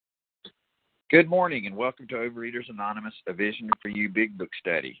Good morning and welcome to Overeaters Anonymous, a Vision for You Big Book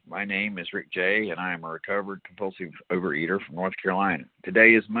Study. My name is Rick J. and I am a recovered compulsive overeater from North Carolina.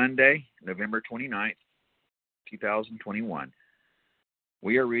 Today is Monday, November 29th, 2021.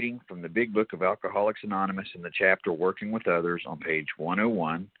 We are reading from the Big Book of Alcoholics Anonymous in the chapter Working with Others on page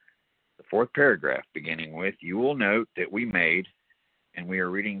 101, the fourth paragraph, beginning with, "You will note that we made," and we are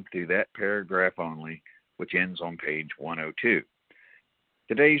reading through that paragraph only, which ends on page 102.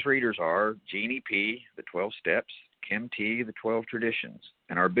 Today's readers are Jeannie P., the 12 Steps, Kim T., the 12 Traditions,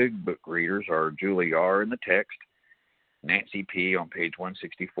 and our Big Book readers are Julie R. in the text, Nancy P. on page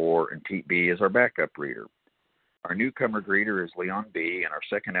 164, and Pete B. is our backup reader. Our newcomer greeter is Leon B., and our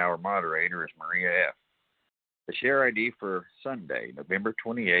second hour moderator is Maria F. The share ID for Sunday, November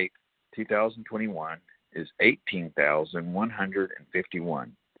 28, 2021, is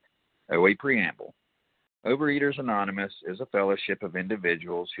 18,151. OA Preamble. Overeaters Anonymous is a fellowship of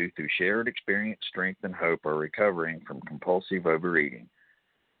individuals who, through shared experience, strength, and hope, are recovering from compulsive overeating.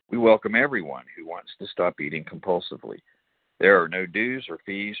 We welcome everyone who wants to stop eating compulsively. There are no dues or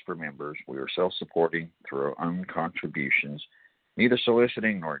fees for members. We are self-supporting through our own contributions, neither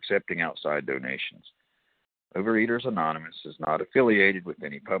soliciting nor accepting outside donations. Overeaters Anonymous is not affiliated with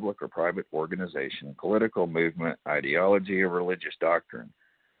any public or private organization, political movement, ideology, or religious doctrine.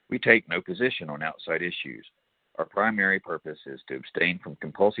 We take no position on outside issues. Our primary purpose is to abstain from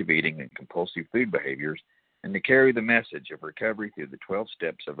compulsive eating and compulsive food behaviors and to carry the message of recovery through the 12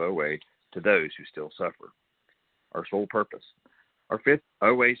 steps of OA to those who still suffer. Our sole purpose.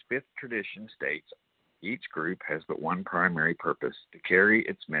 OA's fifth tradition states each group has but one primary purpose, to carry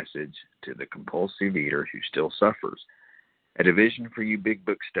its message to the compulsive eater who still suffers. At a Vision for You Big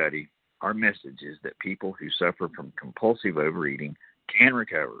Book Study, our message is that people who suffer from compulsive overeating can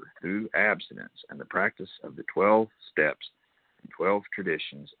recover through abstinence and the practice of the 12 steps and 12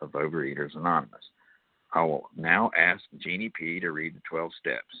 traditions of Overeaters Anonymous. I will now ask Jeannie P. to read the 12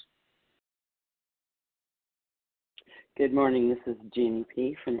 steps. Good morning. This is Jeannie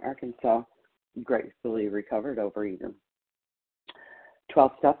P. from Arkansas, gratefully recovered overeater.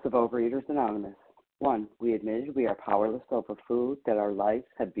 12 steps of Overeaters Anonymous. 1. We admitted we are powerless over food, that our lives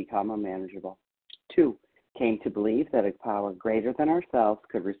had become unmanageable. 2. Came to believe that a power greater than ourselves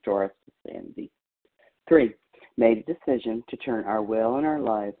could restore us to sanity. 3. Made a decision to turn our will and our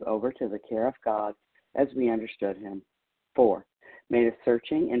lives over to the care of God as we understood Him. 4. Made a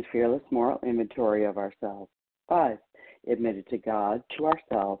searching and fearless moral inventory of ourselves. 5. Admitted to God, to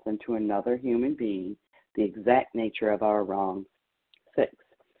ourselves, and to another human being the exact nature of our wrongs. 6.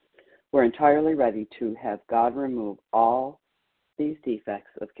 We're entirely ready to have God remove all these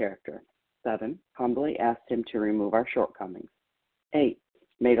defects of character. 7. Humbly asked Him to remove our shortcomings. 8.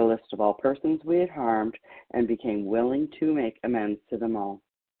 Made a list of all persons we had harmed and became willing to make amends to them all.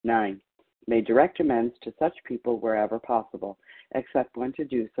 9. Made direct amends to such people wherever possible, except when to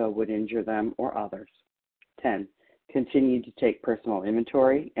do so would injure them or others. 10. Continued to take personal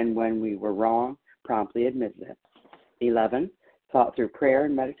inventory, and when we were wrong, promptly admitted it. 11. Sought through prayer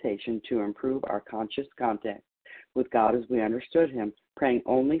and meditation to improve our conscious contact with God as we understood Him, praying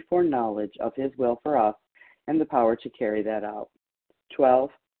only for knowledge of His will for us and the power to carry that out. 12.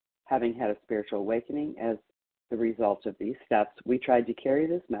 Having had a spiritual awakening as the result of these steps, we tried to carry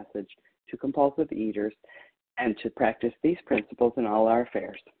this message to compulsive eaters and to practice these principles in all our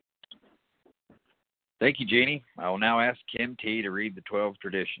affairs. Thank you, Jeannie. I will now ask Kim T. to read the 12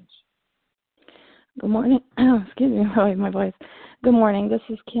 traditions. Good morning. Excuse me, sorry, my voice. Good morning. This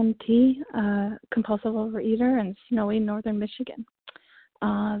is Kim T., compulsive overeater in snowy northern Michigan.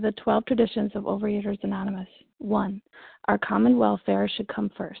 The 12 traditions of Overeaters Anonymous. 1. Our common welfare should come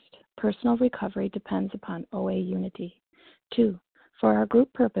first. Personal recovery depends upon OA unity. 2. For our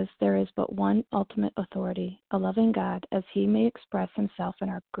group purpose, there is but one ultimate authority, a loving God, as He may express Himself in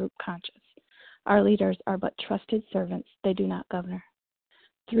our group conscience. Our leaders are but trusted servants. They do not govern.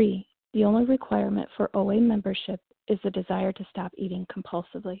 3. The only requirement for OA membership is the desire to stop eating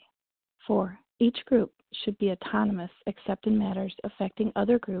compulsively. 4. Each group should be autonomous except in matters affecting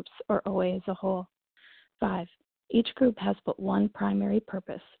other groups or OA as a whole. 5. Each group has but one primary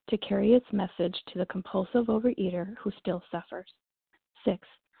purpose, to carry its message to the compulsive overeater who still suffers. 6.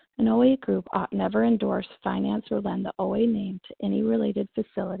 An OA group ought never endorse, finance, or lend the OA name to any related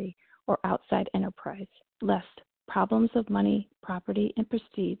facility or outside enterprise, lest problems of money, property, and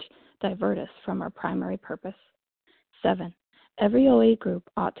prestige divert us from our primary purpose. 7. Every OA group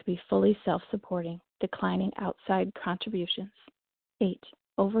ought to be fully self-supporting, declining outside contributions. 8.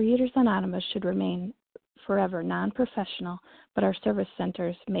 Overeaters Anonymous should remain forever non-professional, but our service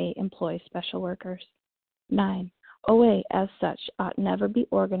centers may employ special workers. 9. OA, as such, ought never be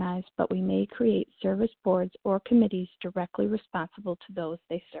organized, but we may create service boards or committees directly responsible to those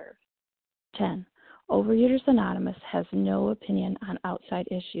they serve. 10. Overeaters Anonymous has no opinion on outside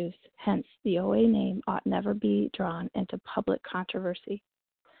issues. Hence, the OA name ought never be drawn into public controversy.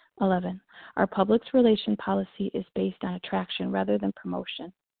 11. Our public relation policy is based on attraction rather than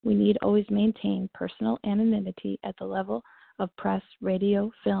promotion. We need always maintain personal anonymity at the level of press,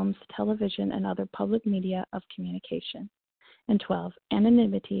 radio, films, television, and other public media of communication. And 12.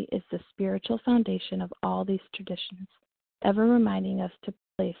 Anonymity is the spiritual foundation of all these traditions, ever reminding us to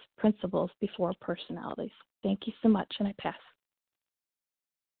place principles before personalities. Thank you so much, and I pass.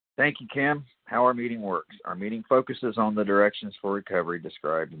 Thank you, Kim. How our meeting works. Our meeting focuses on the directions for recovery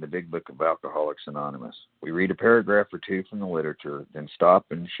described in the Big Book of Alcoholics Anonymous. We read a paragraph or two from the literature, then stop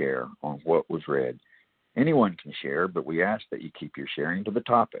and share on what was read. Anyone can share, but we ask that you keep your sharing to the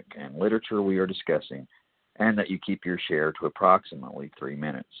topic and literature we are discussing, and that you keep your share to approximately 3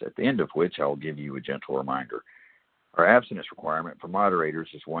 minutes, at the end of which I will give you a gentle reminder. Our abstinence requirement for moderators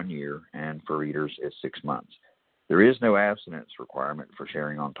is 1 year, and for readers is 6 months. There is no abstinence requirement for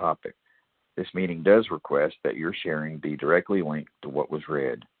sharing on topic. This meeting does request that your sharing be directly linked to what was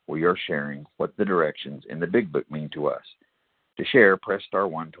read. We are sharing what the directions in the Big Book mean to us. To share, press star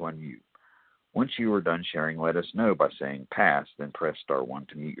 1 to unmute. Once you are done sharing, let us know by saying pass, then press star 1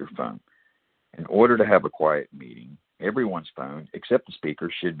 to mute your phone. In order to have a quiet meeting, everyone's phone, except the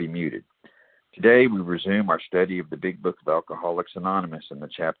speaker, should be muted. Today, we resume our study of the Big Book of Alcoholics Anonymous in the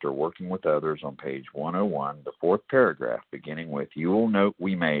chapter Working with Others on page 101, the 4th paragraph, beginning with "You will note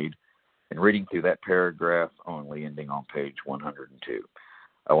we made," and reading through that paragraph only, ending on page 102.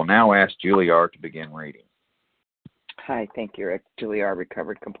 I will now ask Julie R. to begin reading. Hi, thank you, Rick. Julie R.,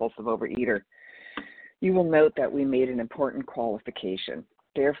 recovered compulsive overeater. You will note that we made an important qualification.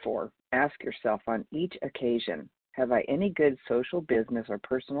 Therefore, ask yourself on each occasion, have I any good social, business, or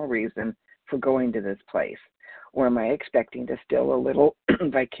personal reason for going to this place? Or am I expecting to steal a little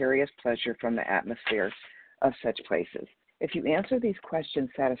vicarious pleasure from the atmosphere of such places? If you answer these questions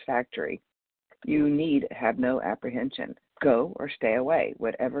satisfactorily, you need have no apprehension. Go or stay away,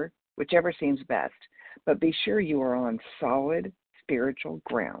 whichever seems best. But be sure you are on solid spiritual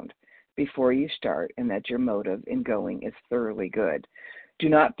ground before you start, and that your motive in going is thoroughly good. Do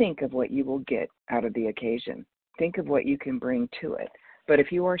not think of what you will get out of the occasion. Think of what you can bring to it. But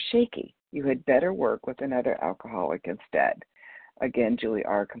if you are shaky, you had better work with another alcoholic instead. Again, Julie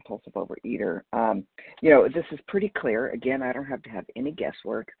R., compulsive overeater. This is pretty clear. Again, I don't have to have any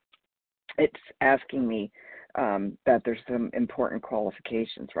guesswork. It's asking me that there's some important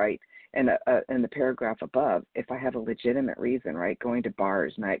qualifications, right? And in the paragraph above, if I have a legitimate reason, right, going to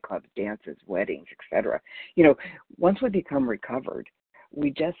bars, nightclubs, dances, weddings, etc. Once we become recovered, we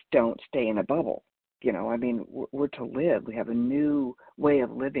just don't stay in a bubble. We're to live. We have a new way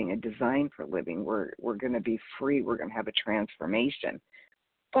of living, a design for living. We're going to be free. We're going to have a transformation.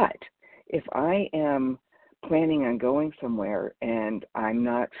 But if I am planning on going somewhere and I'm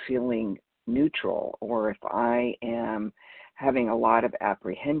not feeling neutral, or if I am having a lot of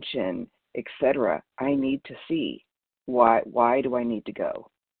apprehension, etc., I need to see why do I need to go?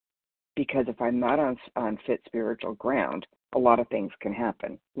 Because if I'm not on fit spiritual ground, a lot of things can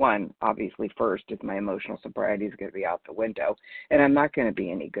happen. One, obviously, first is my emotional sobriety is going to be out the window, and I'm not going to be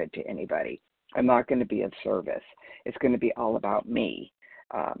any good to anybody. I'm not going to be of service. It's going to be all about me.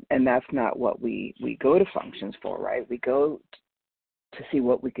 And that's not what we go to functions for, right? We go to see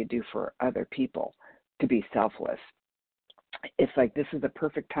what we could do for other people, to be selfless. It's like this is the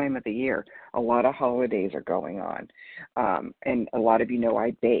perfect time of the year. A lot of holidays are going on. And a lot of you know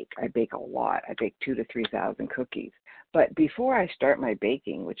I bake. I bake a lot. I bake 2,000 to 3,000 cookies. But before I start my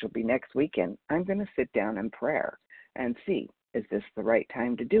baking, which will be next weekend, I'm going to sit down in prayer and see, is this the right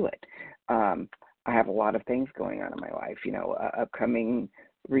time to do it? I have a lot of things going on in my life, upcoming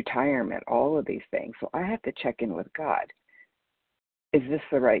retirement, all of these things. So I have to check in with God. Is this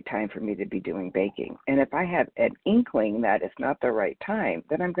the right time for me to be doing baking? And if I have an inkling that it's not the right time,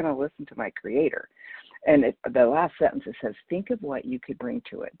 then I'm going to listen to my Creator. And the last sentence, it says, think of what you could bring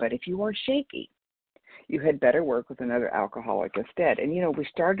to it. But if you are shaky, you had better work with another alcoholic instead. And, we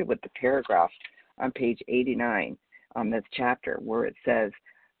started with the paragraph on page 89 on this chapter where it says,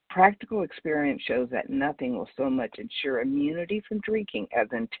 practical experience shows that nothing will so much ensure immunity from drinking as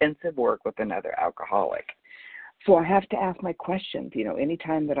intensive work with another alcoholic. So I have to ask my questions,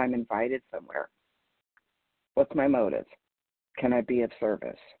 anytime that I'm invited somewhere. What's my motive? Can I be of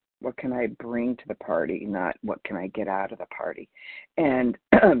service? What can I bring to the party, not what can I get out of the party? And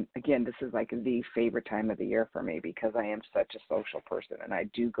again, this is like the favorite time of the year for me because I am such a social person and I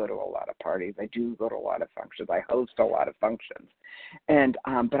do go to a lot of parties. I do go to a lot of functions. I host a lot of functions. And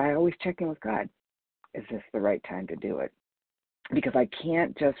but I always check in with God. Is this the right time to do it? Because I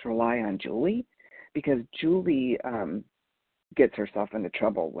can't just rely on Julie because Julie gets herself into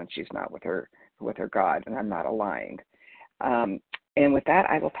trouble when she's not with her God, and I'm not lying. And with that,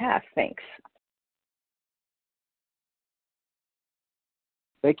 I will pass. Thanks.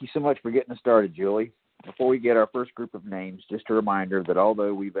 Thank you so much for getting us started, Julie. Before we get our first group of names, just a reminder that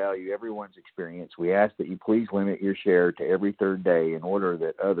although we value everyone's experience, we ask that you please limit your share to every third day in order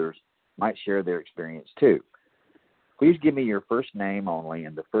that others might share their experience too. Please give me your first name only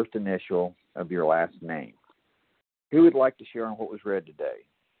and the first initial of your last name. Who would like to share on what was read today?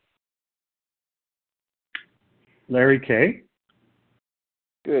 Larry K.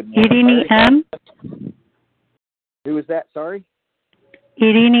 Good morning. Irini M. Who was that? Sorry?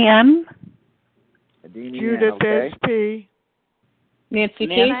 Irini M. Adini, Judith okay. S.P. Nancy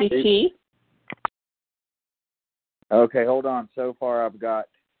T. Okay, hold on. So far, I've got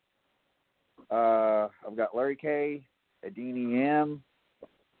Larry K, Adini M,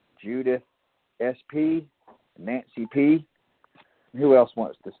 Judith S.P., Nancy P. Who else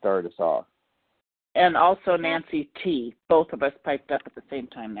wants to start us off? And also Nancy T. Both of us piped up at the same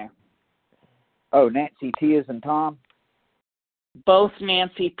time there. Oh, Nancy T is in Tom? Both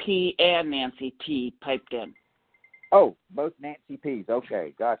Nancy P. and Nancy T. piped in. Oh, both Nancy P's.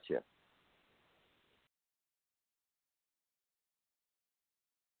 Okay, gotcha.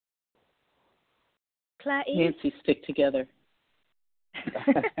 Claire E. Nancy stick together.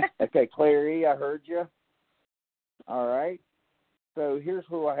 Okay, Claire E., I heard you. All right. So here's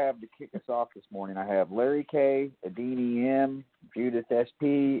who I have to kick us off this morning. I have Larry K., Adini M., Judith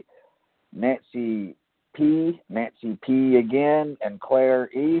S.P., Nancy P again, and Claire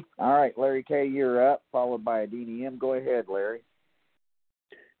E. All right, Larry K., you're up, followed by Adini M. Go ahead, Larry.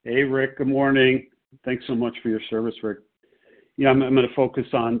 Hey, Rick. Good morning. Thanks so much for your service, Rick. I'm going to focus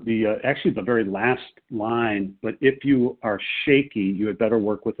on the very last line, but if you are shaky, you had better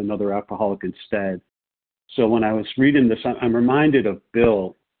work with another alcoholic instead. So when I was reading this, I'm reminded of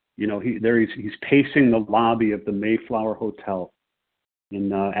Bill. He's pacing the lobby of the Mayflower Hotel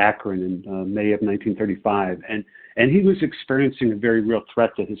in Akron in May of 1935, and he was experiencing a very real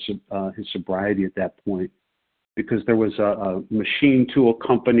threat to his sobriety at that point, because there was a machine tool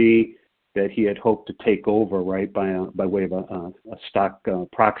company that he had hoped to take over, right, by way of a stock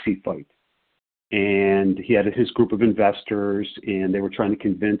proxy fight. And he had his group of investors, and they were trying to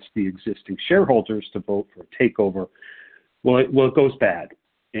convince the existing shareholders to vote for a takeover. Well, it goes bad.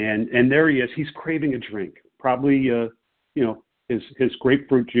 And there he is. He's craving a drink, probably, his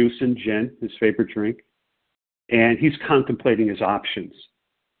grapefruit juice and gin, his favorite drink. And he's contemplating his options.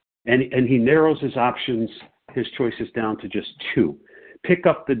 And he narrows his choices down to just two. Pick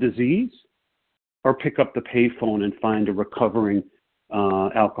up the disease or pick up the payphone and find a recovering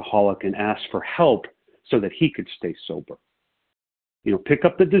alcoholic and ask for help so that he could stay sober. Pick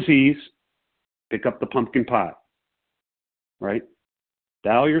up the disease, pick up the pumpkin pie, right?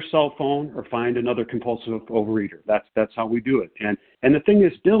 Dial your cell phone or find another compulsive overeater. That's how we do it. And the thing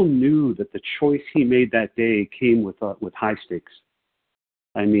is, Bill knew that the choice he made that day came with high stakes.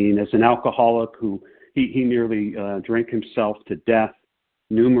 I mean, as an alcoholic who he nearly drank himself to death,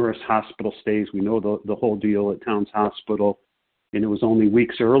 numerous hospital stays. We know the whole deal at Towns Hospital. And it was only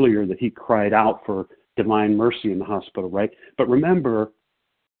weeks earlier that he cried out for divine mercy in the hospital, right? But remember,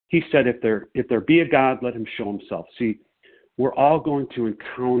 he said, if there be a God, let him show himself. See, we're all going to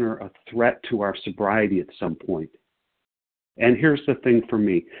encounter a threat to our sobriety at some point. And here's the thing for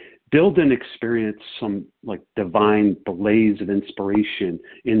me. Bill didn't experience some divine blaze of inspiration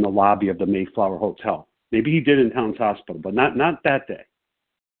in the lobby of the Mayflower Hotel. Maybe he did in Towns Hospital, but not that day.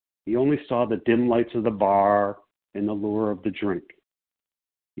 He only saw the dim lights of the bar and the lure of the drink.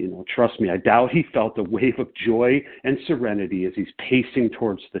 Trust me, I doubt he felt a wave of joy and serenity as he's pacing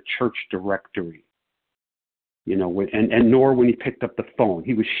towards the church directory. And nor when he picked up the phone.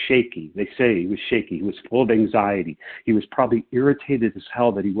 He was shaky. They say he was shaky. He was full of anxiety. He was probably irritated as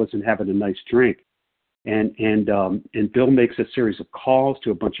hell that he wasn't having a nice drink. And Bill makes a series of calls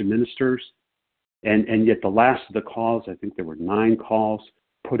to a bunch of ministers. And yet the last of the calls, I think there were 9 calls,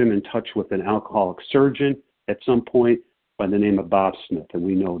 put him in touch with an alcoholic surgeon at some point by the name of Bob Smith, and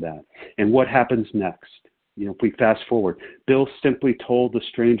we know that. And what happens next? If we fast forward, Bill simply told the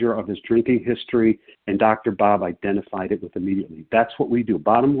stranger of his drinking history, and Dr. Bob identified it with immediately. That's what we do.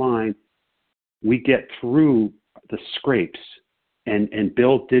 Bottom line, we get through the scrapes And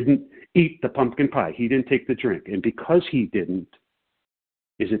Bill didn't eat the pumpkin pie. He didn't take the drink. And because he didn't,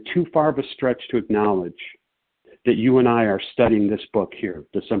 is it too far of a stretch to acknowledge that you and I are studying this book here,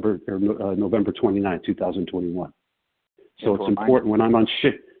 November 29, 2021? So it's important when I'm on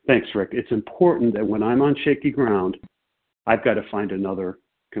thanks, Rick. It's important that when I'm on shaky ground, I've got to find another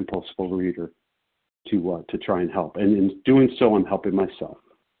compulsive overeater to try and help. And in doing so, I'm helping myself.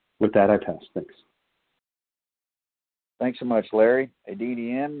 With that, I pass. Thanks. Thanks so much, Larry.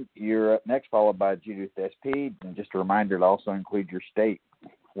 Aditi M., you're up next, followed by Judith S.P. And just a reminder to also include your state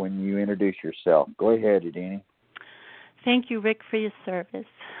when you introduce yourself. Go ahead, Aditi. Thank you, Rick, for your service.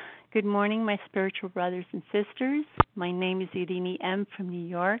 Good morning, my spiritual brothers and sisters. My name is Edini M. from New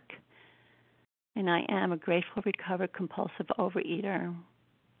York, and I am a grateful, recovered, compulsive overeater.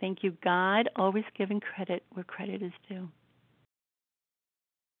 Thank you, God, always giving credit where credit is due.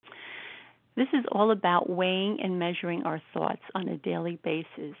 This is all about weighing and measuring our thoughts on a daily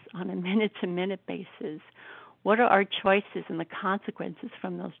basis, on a minute-to-minute basis. What are our choices and the consequences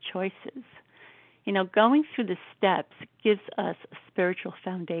from those choices? You know, going through the steps gives us a spiritual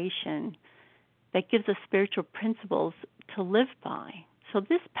foundation that gives us spiritual principles to live by. So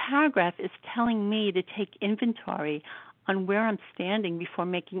this paragraph is telling me to take inventory on where I'm standing before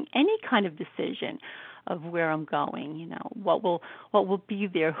making any kind of decision of where I'm going. You know, what will be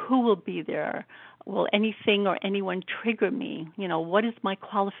there, who will be there, will anything or anyone trigger me? You know, what is my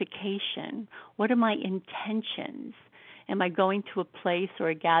qualification? What are my intentions? Am I going to a place or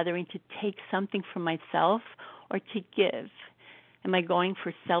a gathering to take something for myself or to give? Am I going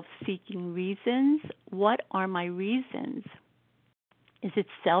for self-seeking reasons? What are my reasons? Is it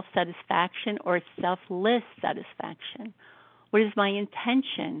self-satisfaction or selfless satisfaction? What is my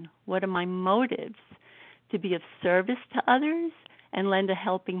intention? What are my motives? To be of service to others and lend a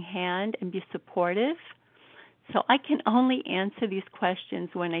helping hand and be supportive? So I can only answer these questions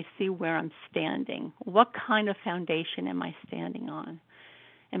when I see where I'm standing. What kind of foundation am I standing on?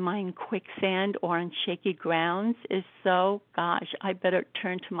 Am I in quicksand or on shaky grounds? If so, gosh, I better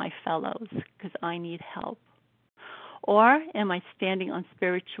turn to my fellows because I need help. Or am I standing on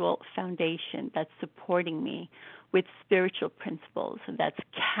spiritual foundation that's supporting me with spiritual principles, that's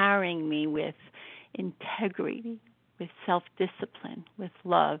carrying me with integrity, with self-discipline, with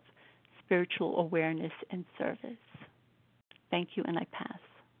love, spiritual awareness, and service? Thank you, and I pass.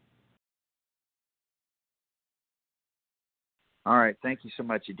 All right. Thank you so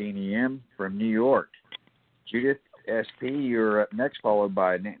much, Adini M. from New York. Judith S.P., you're up next, followed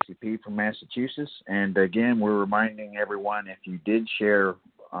by Nancy P. from Massachusetts. And again, we're reminding everyone, if you did share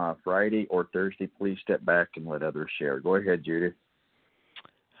Friday or Thursday, please step back and let others share. Go ahead, Judith.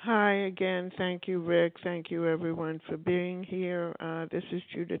 Hi again. Thank you, Rick. Thank you, everyone, for being here. This is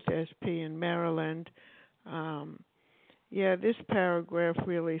Judith S.P. in Maryland. This paragraph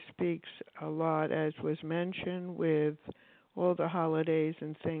really speaks a lot, as was mentioned, with all the holidays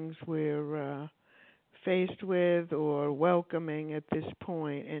and things we're faced with or welcoming at this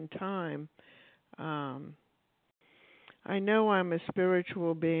point in time. I know I'm a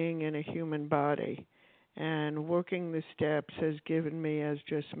spiritual being in a human body, and working the steps has given me, as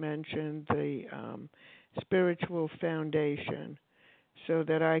just mentioned, the spiritual foundation so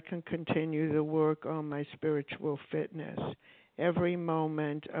that I can continue to work on my spiritual fitness every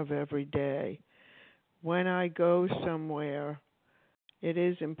moment of every day. When I go somewhere, it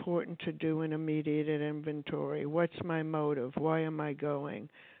is important to do an immediate inventory. What's my motive? Why am I going?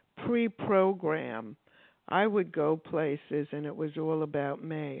 Pre-program. I would go places and it was all about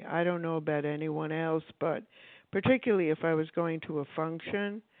me. I don't know about anyone else, but particularly if I was going to a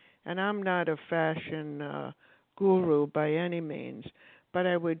function, and I'm not a fashion guru by any means, but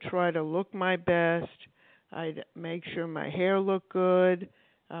I would try to look my best. I'd make sure my hair looked good.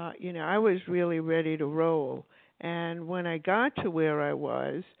 I was really ready to roll. And when I got to where I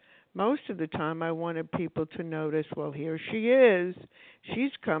was, most of the time I wanted people to notice, well, here she is.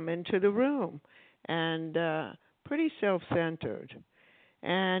 She's come into the room. And pretty self-centered.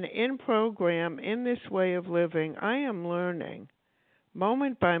 And in program, in this way of living, I am learning,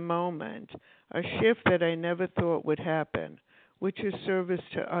 moment by moment, a shift that I never thought would happen, which is service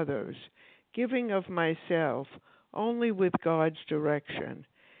to others, giving of myself only with God's direction.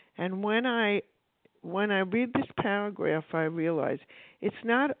 And when I read this paragraph, I realize it's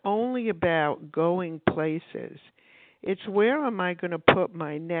not only about going places. It's where am I going to put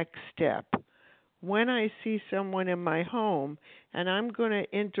my next step? When I see someone in my home and I'm going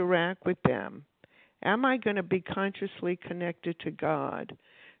to interact with them, am I going to be consciously connected to God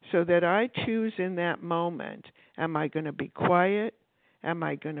so that I choose in that moment, am I going to be quiet? Am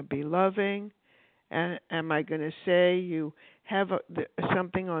I going to be loving? And am I going to say, you have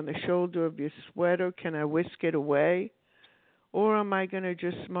something on the shoulder of your sweater? Can I whisk it away? Or am I going to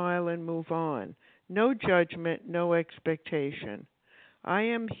just smile and move on? No judgment, no expectation. I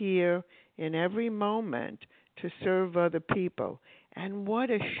am here in every moment to serve other people. And what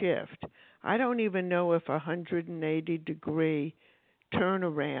a shift. I don't even know if 180-degree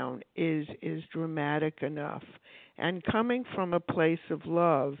turnaround is dramatic enough. And coming from a place of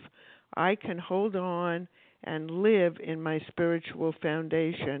love, I can hold on and live in my spiritual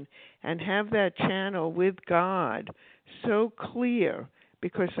foundation and have that channel with God so clear,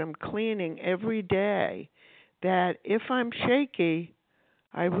 because I'm cleaning every day, that if I'm shaky,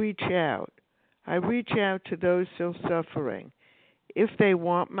 I reach out. I reach out to those still suffering. If they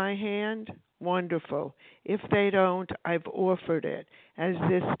want my hand, wonderful. If they don't, I've offered it. As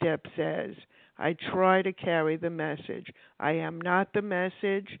this step says, I try to carry the message. I am not the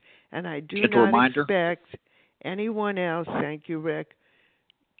message, and I do not expect anyone else, thank you, Rick,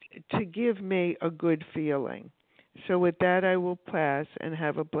 to give me a good feeling. So with that, I will pass and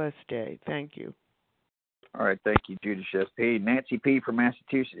have a blessed day. Thank you. All right, thank you, Judas S.P. Nancy P. from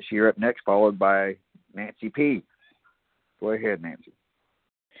Massachusetts, you're up next, followed by Nancy P. Go ahead, Nancy.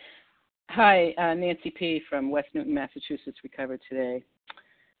 Hi, Nancy P. from West Newton, Massachusetts, recovered today.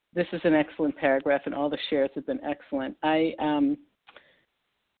 This is an excellent paragraph, and all the shares have been excellent. I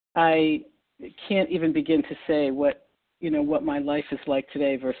can't even begin to say what my life is like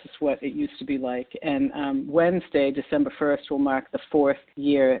today versus what it used to be like. And Wednesday, December 1st, will mark the fourth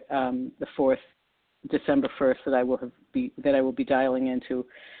year, the fourth December 1st that I will be dialing into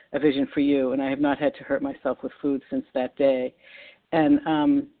A Vision for You, and I have not had to hurt myself with food since that day.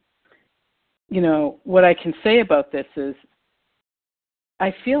 And what I can say about this is,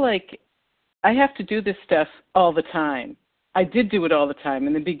 I feel like I have to do this stuff all the time. I did do it all the time.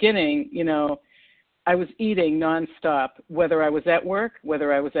 In the beginning, I was eating nonstop, whether I was at work,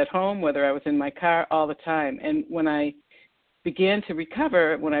 whether I was at home, whether I was in my car, all the time. And when I began to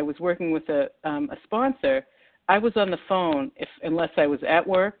recover, when I was working with a sponsor, I was on the phone unless I was at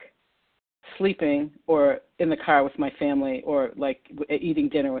work, sleeping, or in the car with my family, or like eating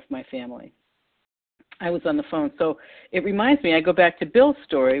dinner with my family. I was on the phone. So it reminds me, I go back to Bill's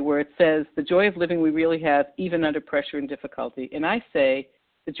story where it says, the joy of living we really have even under pressure and difficulty. And I say,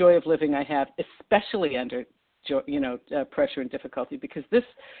 the joy of living I have especially under pressure and difficulty, because this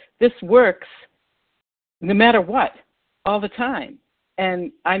works no matter what, all the time.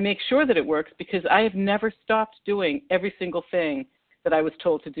 And I make sure that it works because I have never stopped doing every single thing that I was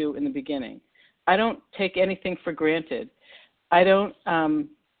told to do in the beginning. I don't take anything for granted. I don't, I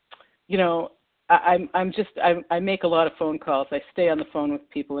make a lot of phone calls. I stay on the phone with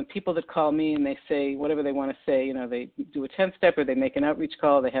people, and people that call me and they say whatever they want to say, they do a 10-step or they make an outreach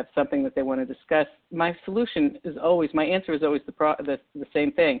call, they have something that they want to discuss. My answer is always the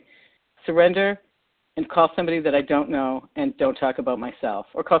same thing. Surrender and call somebody that I don't know and don't talk about myself,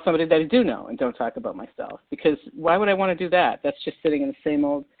 or call somebody that I do know and don't talk about myself, because why would I want to do that? That's just sitting in the same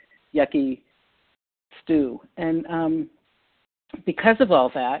old yucky stew. And because of all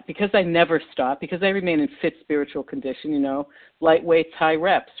that, because I never stop, because I remain in fit spiritual condition, light weights, high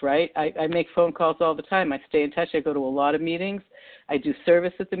reps, right? I make phone calls all the time. I stay in touch. I go to a lot of meetings. I do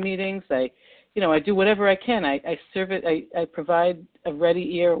service at the meetings. I do whatever I can. I provide a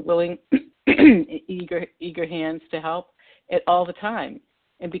ready ear, willing, eager hands to help it all the time.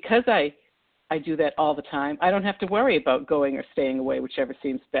 And because I do that all the time, I don't have to worry about going or staying away, whichever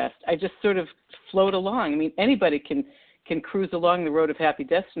seems best. I just sort of float along. I mean, anybody can cruise along the road of happy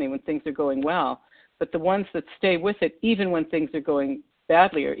destiny when things are going well, but the ones that stay with it, even when things are going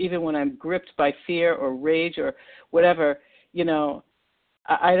badly, or even when I'm gripped by fear or rage or whatever,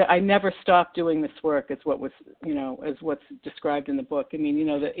 I never stop doing this work, as what's described in the book. I mean,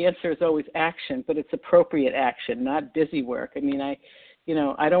 the answer is always action, but it's appropriate action, not busy work. I mean, I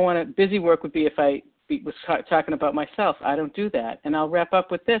don't want to, busy work would be if I was talking about myself. I don't do that. And I'll wrap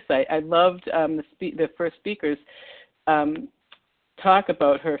up with this. I loved the first speaker's talk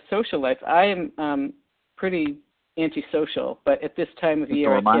about her social life. I am pretty antisocial, but at this time of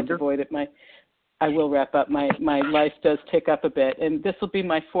year, I can't avoid it. I will wrap up. My life does tick up a bit, and this will be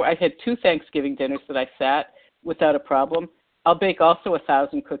I had 2 Thanksgiving dinners that I sat without a problem. I'll bake also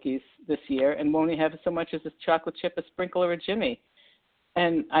 1,000 cookies this year, and won't have so much as a chocolate chip, a sprinkle, or a Jimmy.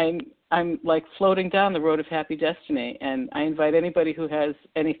 And I'm like floating down the road of happy destiny, and I invite anybody who has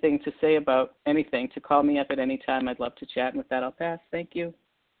anything to say about anything to call me up at any time. I'd love to chat, and with that, I'll pass. Thank you.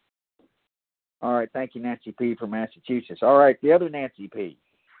 All right, thank you, Nancy P. from Massachusetts. All right, the other Nancy P.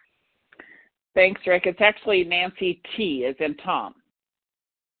 Thanks, Rick. It's actually Nancy T, as in Tom.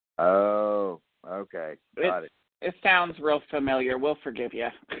 Oh, okay. Got it. it sounds real familiar. We'll forgive you.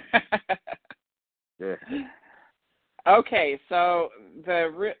 Yeah. Okay, so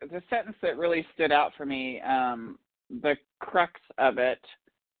the sentence that really stood out for me, the crux of it,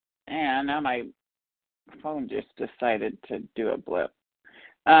 and now my phone just decided to do a blip.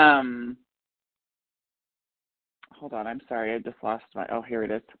 Hold on, I'm sorry, I just lost oh, here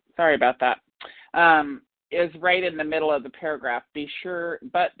it is. Sorry about that. Is right in the middle of the paragraph. Be sure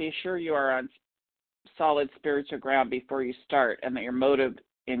you are on solid spiritual ground before you start, and that your motive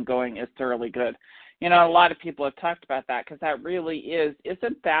in going is thoroughly good. You know, a lot of people have talked about that, because that really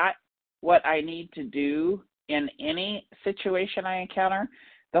isn't that what I need to do in any situation I encounter?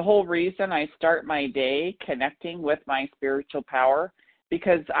 The whole reason I start my day connecting with my spiritual power,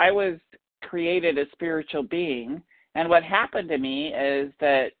 because I was created a spiritual being, and what happened to me is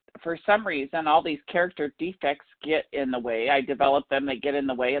that for some reason all these character defects get in the way. I develop them, they get in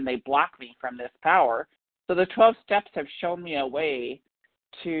the way, and they block me from this power. So the 12 steps have shown me a way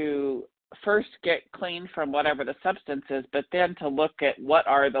to first get clean from whatever the substance is, but then to look at what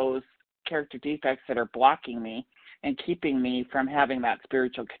are those character defects that are blocking me and keeping me from having that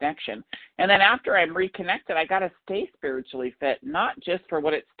spiritual connection. And then after I'm reconnected, I got to stay spiritually fit, not just for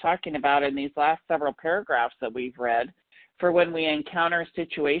what it's talking about in these last several paragraphs that we've read, for when we encounter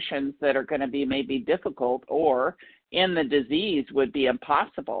situations that are going to be maybe difficult or in the disease would be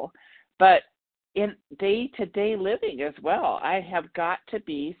impossible, but in day-to-day living as well. I have got to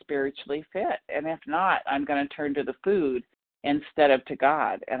be spiritually fit, and if not, I'm going to turn to the food instead of to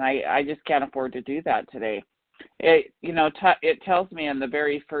God, and I just can't afford to do that today. It tells me in the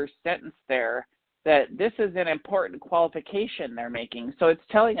very first sentence there that this is an important qualification they're making. So it's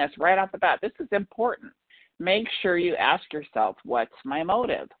telling us right off the bat, this is important. Make sure you ask yourself, what's my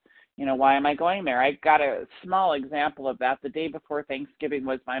motive? You know, why am I going there? I got a small example of that. The day before Thanksgiving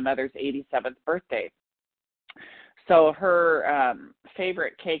was my mother's 87th birthday. So her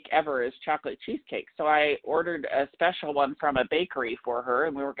favorite cake ever is chocolate cheesecake. So I ordered a special one from a bakery for her,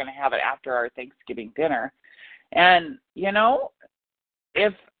 and we were going to have it after our Thanksgiving dinner. And, you know,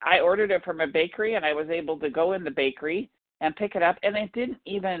 if I ordered it from a bakery and I was able to go in the bakery and pick it up, and it didn't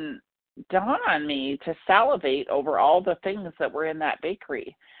even dawn on me to salivate over all the things that were in that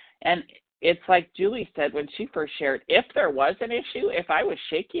bakery. And it's like Julie said when she first shared, if there was an issue, if I was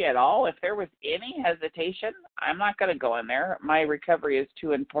shaky at all, if there was any hesitation, I'm not going to go in there. My recovery is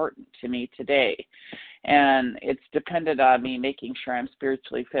too important to me today. And it's dependent on me making sure I'm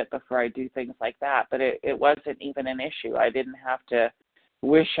spiritually fit before I do things like that. But it wasn't even an issue. I didn't have to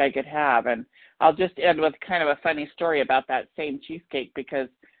wish I could have. And I'll just end with kind of a funny story about that same cheesecake, because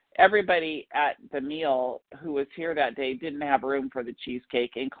everybody at the meal who was here that day didn't have room for the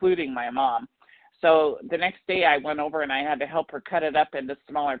cheesecake, including my mom. So the next day I went over and I had to help her cut it up into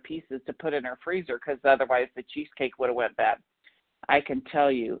smaller pieces to put in her freezer, because otherwise the cheesecake would have went bad. I can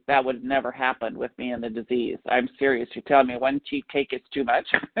tell you that would never happen with me and the disease. I'm serious. You're telling me one cheesecake is too much?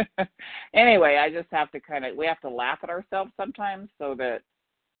 Anyway, I just have to we have to laugh at ourselves sometimes so that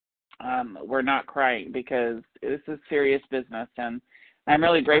we're not crying, because this is serious business. And I'm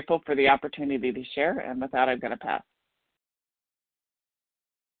really grateful for the opportunity to share, and with that, I'm going to pass.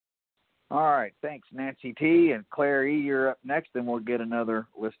 All right. Thanks, Nancy T. And Claire E., you're up next, and we'll get another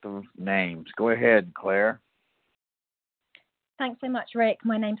list of names. Go ahead, Claire. Thanks so much, Rick.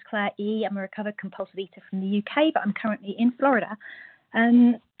 My name's Claire E. I'm a recovered compulsive eater from the UK, but I'm currently in Florida.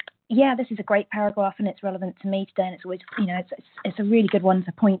 This is a great paragraph, and it's relevant to me today, and it's always, it's a really good one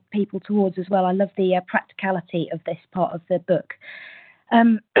to point people towards as well. I love the practicality of this part of the book.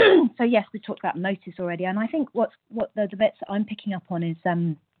 So yes, we talked about notice already, and I think what the bits that I'm picking up on is,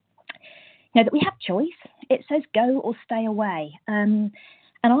 that we have choice. It says go or stay away, and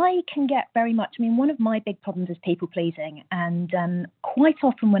I can get very much. I mean, one of my big problems is people pleasing, and quite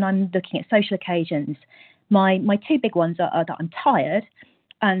often when I'm looking at social occasions, my two big ones are that I'm tired,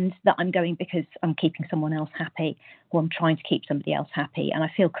 and that I'm going because I'm keeping someone else happy, or I'm trying to keep somebody else happy, and I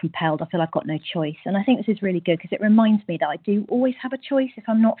feel compelled. I feel I've got no choice. And I think this is really good, because it reminds me that I do always have a choice. If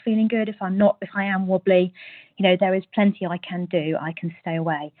I'm not feeling good, if I am wobbly, there is plenty I can do. I can stay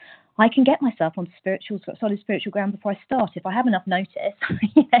away. I can get myself on solid spiritual ground before I start. If I have enough notice,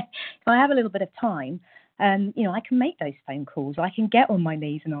 if I have a little bit of time, I can make those phone calls. I can get on my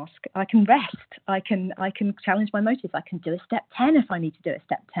knees and ask. I can rest. I can challenge my motives. I can do a step 10 if I need to do a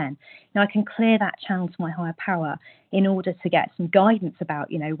step 10. I can clear that channel to my higher power in order to get some guidance about,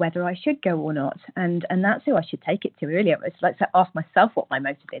 whether I should go or not. And that's who I should take it to, really. It's like to ask myself what my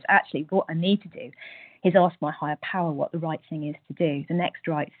motive is. Actually, what I need to do is ask my higher power what the right thing is to do, the next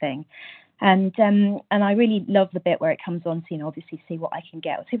right thing. And I really love the bit where it comes on to, obviously see what I can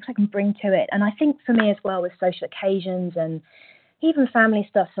get, see what I can bring to it. And I think for me as well with social occasions and even family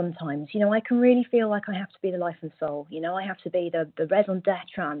stuff sometimes, I can really feel like I have to be the life and soul. I have to be the raison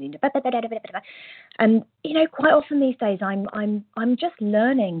d'etre. And quite often these days, I'm just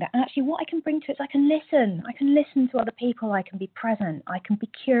learning that actually what I can bring to it is I can listen. I can listen to other people. I can be present. I can be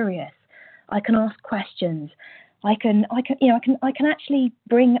curious. I can ask questions. I can actually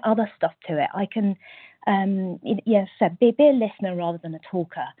bring other stuff to it. I can, be a listener rather than a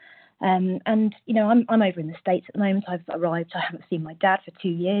talker. And I'm over in the States at the moment. I've arrived. I haven't seen my dad for 2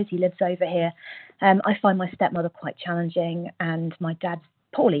 years. He lives over here. I find my stepmother quite challenging, and my dad's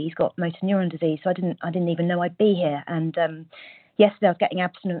poorly. He's got motor neuron disease, so I didn't even know I'd be here. And yesterday I was getting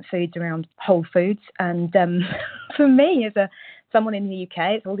abstinent foods around Whole Foods, and for me as someone in the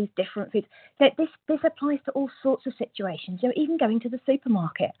UK, it's all these different foods. This applies to all sorts of situations. Even going to the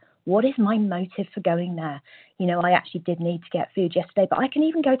supermarket. What is my motive for going there? I actually did need to get food yesterday, but I can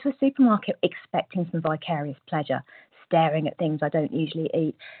even go to a supermarket expecting some vicarious pleasure, staring at things I don't usually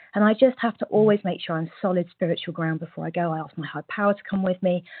eat. And I just have to always make sure I'm solid spiritual ground before I go. I ask my higher power to come with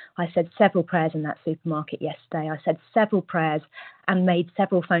me. I said several prayers in that supermarket yesterday. I said several prayers and made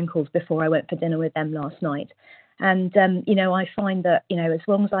several phone calls before I went for dinner with them last night. And, I find that, as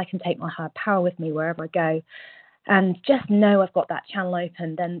long as I can take my higher power with me wherever I go, and just know I've got that channel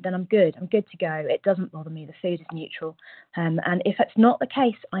open, then I'm good. I'm good to go. It doesn't bother me. The food is neutral. And if it's not the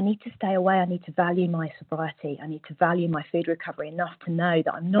case, I need to stay away. I need to value my sobriety. I need to value my food recovery enough to know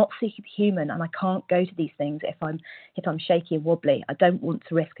that I'm not superhuman and I can't go to these things if I'm shaky and wobbly. I don't want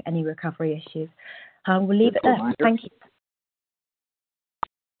to risk any recovery issues. We'll leave it there. Thank you.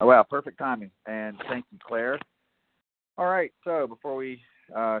 Oh, wow, perfect timing. And thank you, Claire. All right, so before we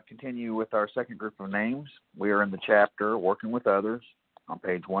continue with our second group of names, we are in the chapter Working with Others on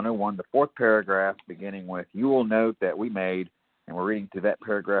page 101, the fourth paragraph, beginning with, you will note that we made, and we're reading through that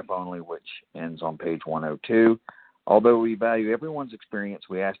paragraph only, which ends on page 102. Although we value everyone's experience,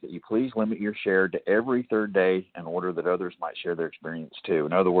 we ask that you please limit your share to every third day in order that others might share their experience too.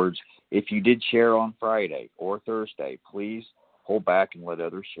 In other words, if you did share on Friday or Thursday, please hold back and let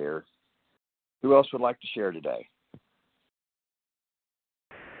others share. Who else would like to share today?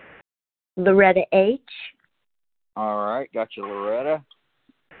 Loretta H. All right, got you, Loretta.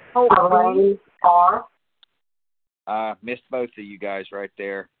 Elaine R. Missed both of you guys right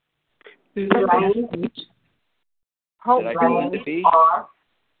there. Elaine Did I do Linda B? R.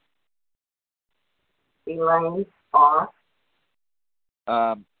 Elaine R.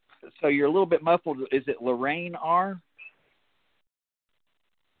 So you're a little bit muffled. Is it Lorraine R?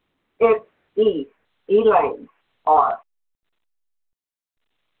 It's E. Elaine R.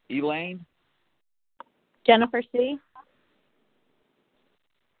 Elaine? Jennifer C.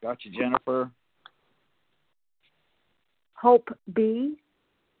 Got you, Jennifer. Hope B.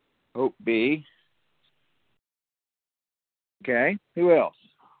 Hope B. Okay. Who else?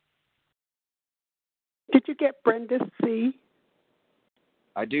 Did you get Brenda C?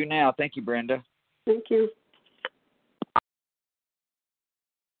 I do now. Thank you, Brenda. Thank you.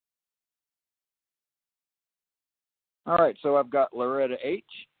 All right, so I've got Loretta H.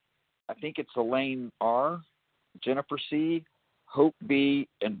 I think it's Elaine R., Jennifer C., Hope B.,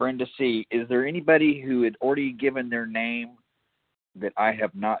 and Brenda C. Is there anybody who had already given their name that I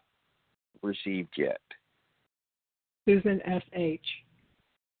have not received yet? Susan S.H.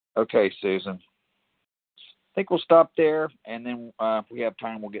 Okay, Susan. I think we'll stop there, and then if we have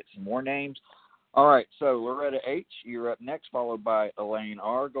time, we'll get some more names. All right, so Loretta H., you're up next, followed by Elaine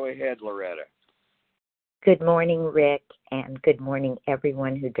R. Go ahead, Loretta. Good morning, Rick, and good morning,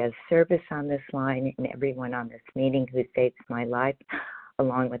 everyone who does service on this line and everyone on this meeting who saves my life,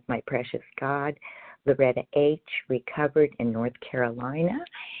 along with my precious God, Loretta H., recovered in North Carolina.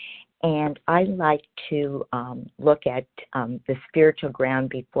 And I like to look at the spiritual ground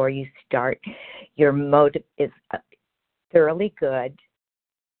before you start. Your motive is thoroughly good.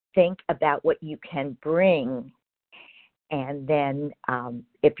 Think about what you can bring. And then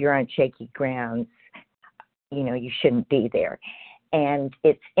if you're on shaky grounds, you shouldn't be there. And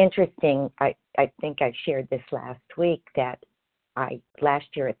it's interesting, I think I shared this last week, that last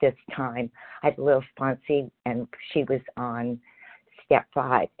year at this time, I had a little sponsee, and she was on step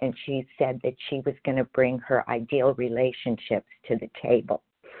 5, and she said that she was going to bring her ideal relationships to the table.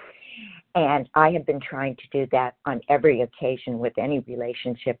 And I have been trying to do that on every occasion with any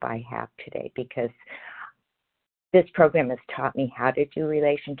relationship I have today, because this program has taught me how to do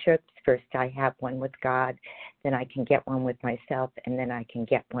relationships. First, I have one with God, then I can get one with myself, and then I can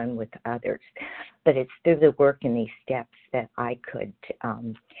get one with others. But it's through the work in these steps that I could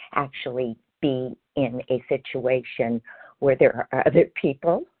actually be in a situation where there are other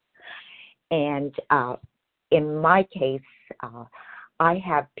people. And in my case, I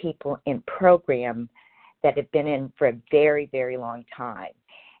have people in program that have been in for a very, very long time.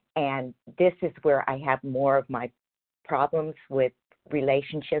 And this is where I have more of my problems with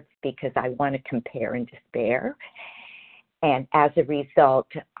relationships because I want to compare and despair. And as a result,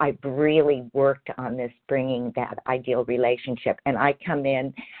 I've really worked on this, bringing that ideal relationship. And I come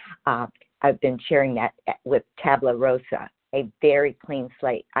in, I've been sharing that with Tabla Rosa, a very clean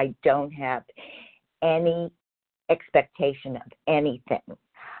slate. I don't have any expectation of anything.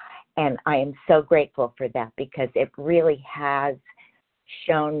 And I am so grateful for that because it really has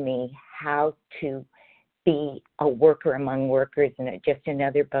shown me how to be a worker among workers and just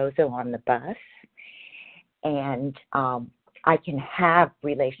another bozo on the bus. And I can have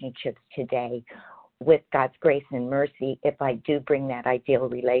relationships today with God's grace and mercy if I do bring that ideal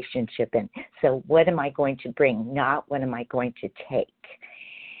relationship in. So what am I going to bring, not what am I going to take?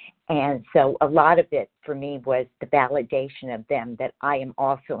 And so a lot of it for me was the validation of them that I am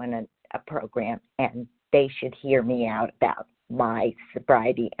also in a program and they should hear me out about my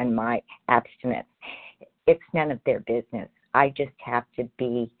sobriety and my abstinence. It's none of their business. I just have to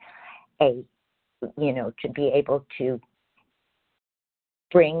be to be able to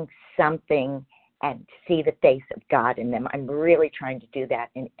bring something and see the face of God in them. I'm really trying to do that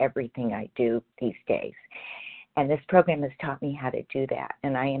in everything I do these days. And this program has taught me how to do that.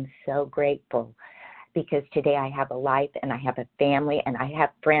 And I am so grateful because today I have a life and I have a family and I have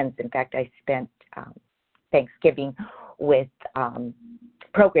friends. In fact, I spent Thanksgiving with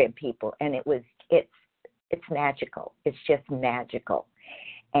program people, and it's magical. It's just magical.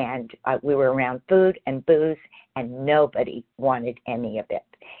 And we were around food and booze, and nobody wanted any of it.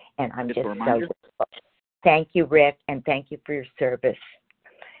 And I'm just so grateful. Thank you, Rick, and thank you for your service.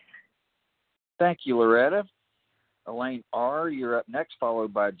 Thank you, Loretta. Elaine R., you're up next,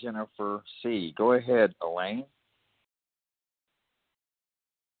 followed by Jennifer C. Go ahead, Elaine.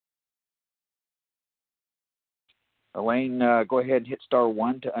 Elaine, go ahead and hit star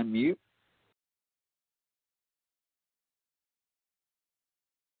 1 to unmute.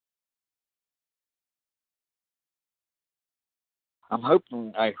 I'm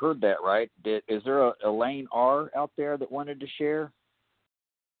hoping I heard that right. Is there a Elaine R. out there that wanted to share?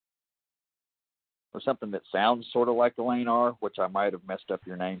 Or something that sounds sort of like Elaine R., which I might have messed up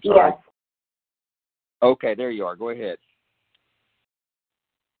your name. Sorry. Yes. Okay, there you are. Go ahead.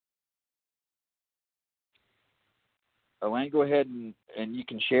 Elaine, go ahead and you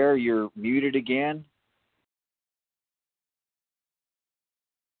can share. You're muted again.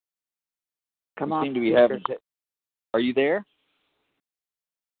 Come on. Seem to be having. Are you there?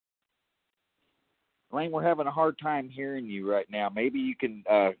 Elaine, we're having a hard time hearing you right now. Maybe you can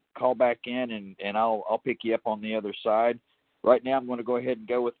call back in and I'll pick you up on the other side. Right now I'm going to go ahead and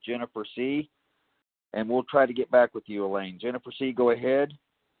go with Jennifer C. And we'll try to get back with you, Elaine. Jennifer C., go ahead.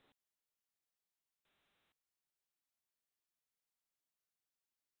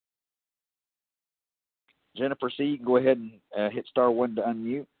 Jennifer C., you can go ahead and hit star 1 to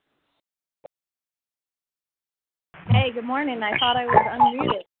unmute. Hey, good morning. I thought I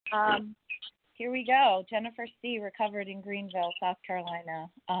was unmuted. Here we go. Jennifer C., recovered in Greenville, South Carolina.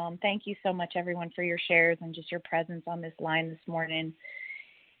 Thank you so much, everyone, for your shares and just your presence on this line this morning.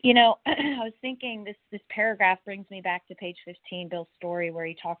 You know, I was thinking this paragraph brings me back to page 15, Bill's story, where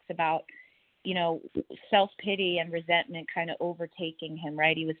he talks about, you know, self-pity and resentment kind of overtaking him,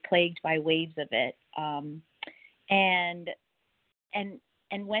 right? He was plagued by waves of it, and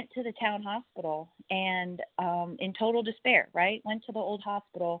went to the town hospital and in total despair, right? Went to the old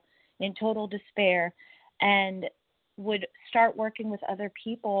hospital in total despair and would start working with other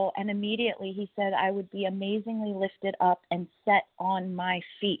people. And immediately he said, I would be amazingly lifted up and set on my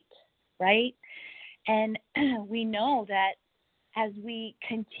feet, right? And we know that as we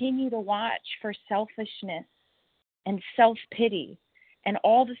continue to watch for selfishness and self-pity and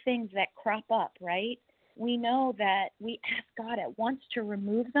all the things that crop up, right? We know that we ask God at once to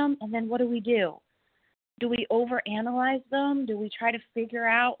remove them, and then what do? Do we overanalyze them? Do we try to figure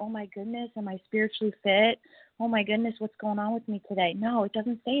out, oh my goodness, am I spiritually fit? Oh my goodness, what's going on with me today? No, it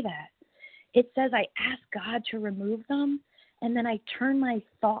doesn't say that. It says I ask God to remove them, and then I turn my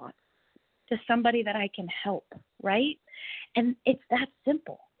thoughts to somebody that I can help, right? And it's that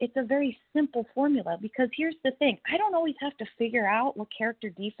simple. It's a very simple formula, because here's the thing. I don't always have to figure out what character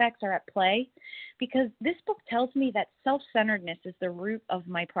defects are at play, because this book tells me that self-centeredness is the root of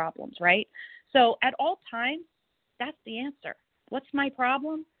my problems, right? So at all times, that's the answer. What's my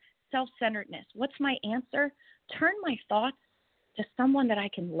problem? Self-centeredness. What's my answer? Turn my thoughts to someone that I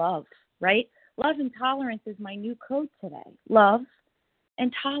can love, right? Love and tolerance is my new code today. Love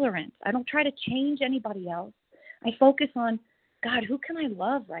and tolerance. I don't try to change anybody else. I focus on, God, who can I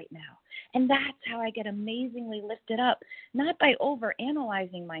love right now? And that's how I get amazingly lifted up, not by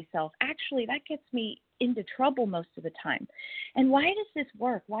overanalyzing myself. Actually, that gets me into trouble most of the time. And why does this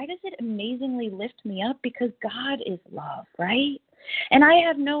work? Why does it amazingly lift me up? Because God is love, right? And I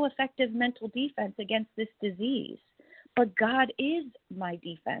have no effective mental defense against this disease, but God is my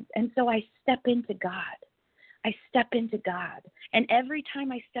defense. And so I step into God. I step into God. And every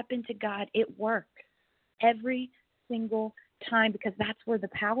time I step into God, it works. Every single time, because that's where the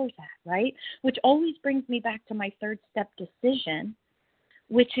power's at, right? Which always brings me back to my third step decision,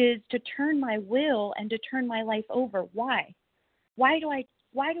 which is to turn my will and to turn my life over. Why? Why do I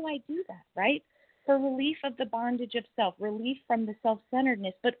do that, right? For relief of the bondage of self, relief from the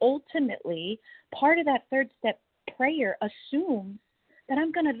self-centeredness. But ultimately, part of that third step prayer assumes that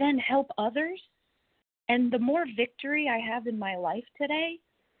I'm going to then help others. And the more victory I have in my life today,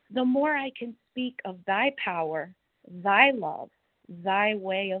 the more I can speak of thy power, thy love, thy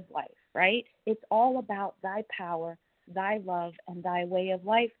way of life, right? It's all about thy power, thy love, and thy way of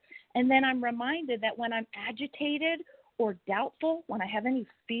life. And then I'm reminded that when I'm agitated or doubtful, when I have any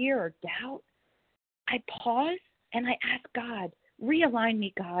fear or doubt, I pause and I ask God, realign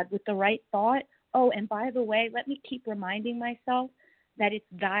me, God, with the right thought. Oh, and by the way, let me keep reminding myself that it's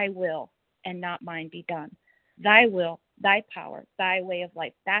thy will and not mine be done. Thy will, thy power, thy way of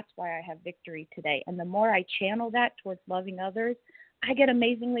life. That's why I have victory today. And the more I channel that towards loving others, I get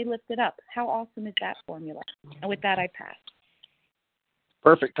amazingly lifted up. How awesome is that formula? And with that, I pass.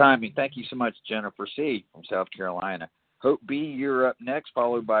 Perfect timing. Thank you so much, Jennifer C. from South Carolina. Hope B., you're up next,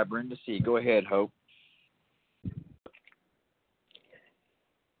 followed by Brenda C. Go ahead, Hope.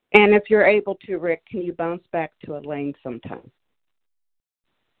 And if you're able to, Rick, can you bounce back to Elaine sometime?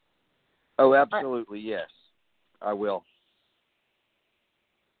 Oh, absolutely, yes. I will.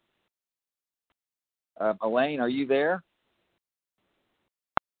 Elaine, are you there?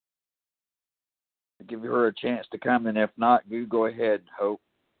 Give her a chance to come, and if not, you go ahead, Hope.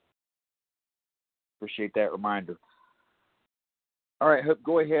 Appreciate that reminder. All right, Hope,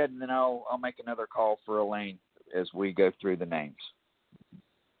 go ahead, and then I'll make another call for Elaine as we go through the names.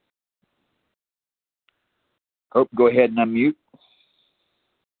 Hope, go ahead and unmute.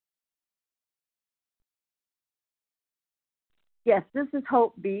 Yes, this is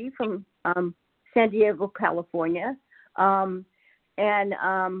Hope B. from San Diego, California.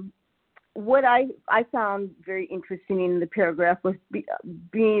 What I found very interesting in the paragraph was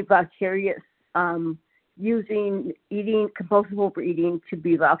being vicarious, using compulsive overeating to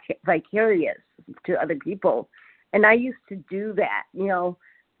be vicarious to other people. And I used to do that. You know,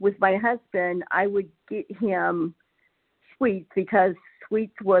 with my husband, I would get him sweets because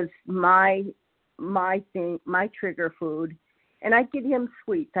sweets was my thing, my trigger food. And I'd get him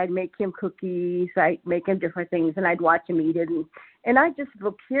sweets. I'd make him cookies. I'd make him different things, and I'd watch him eat it. And I just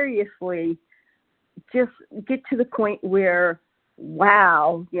vicariously just get to the point where,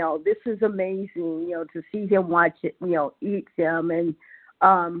 wow, you know, this is amazing, you know, to see him watch it, you know, eat them. And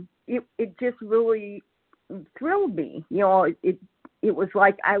it just really thrilled me. You know, it was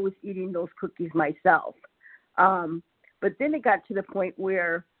like I was eating those cookies myself. But then it got to the point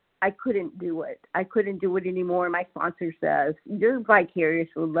where I couldn't do it. I couldn't do it anymore. My sponsor says, you're vicarious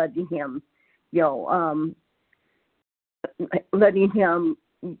with letting him, you know, letting him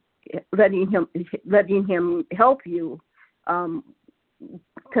help you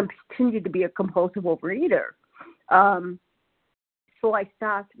continue to be a compulsive overeater. So I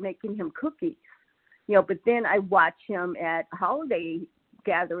stopped making him cookies, you know, but then I watch him at holiday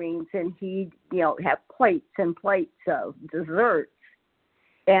gatherings, and he'd, you know, have plates and plates of desserts.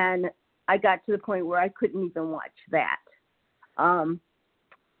 And I got to the point where I couldn't even watch that.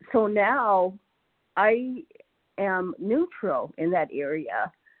 So now I am neutral in that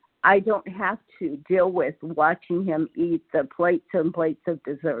area. I don't have to deal with watching him eat the plates and plates of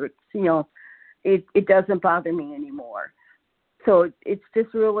desserts. You know, it doesn't bother me anymore. So it's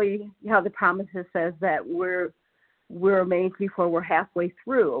just really how the promises says that we're amazed before we're halfway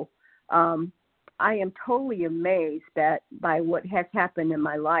through. I am totally amazed by what has happened in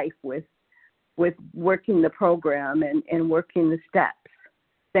my life with working the program and working the steps.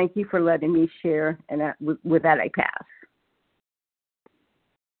 Thank you for letting me share, and with that I pass.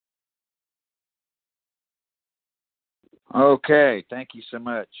 Okay, thank you so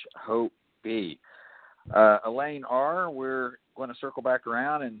much, Hope B. Elaine R., we're going to circle back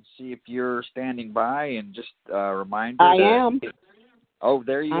around and see if you're standing by, and just a reminder. I am. Oh,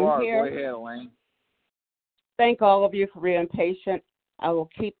 there you I'm are. here. Go ahead, Elaine. Thank all of you for being patient. I will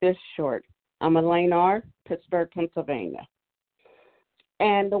keep this short. I'm Elaine R., Pittsburgh, Pennsylvania.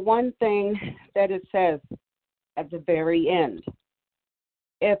 And the one thing that it says at the very end,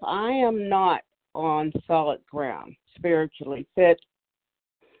 if I am not on solid ground, spiritually fit,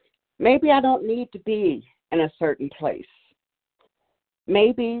 maybe I don't need to be in a certain place.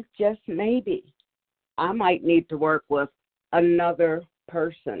 Maybe, just maybe, I might need to work with another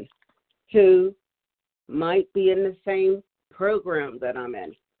person who might be in the same program that I'm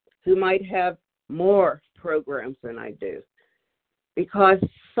in, who might have more programs than I do. Because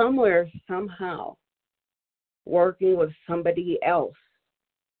somewhere, somehow, working with somebody else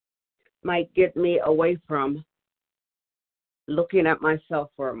might get me away from looking at myself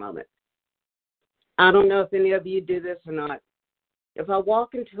for a moment. I don't know if any of you do this or not. If I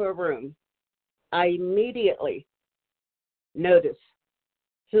walk into a room, I immediately notice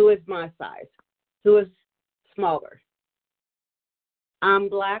who is my size, who is smaller. I'm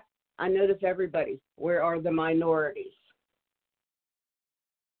Black. I notice everybody. Where are the minorities?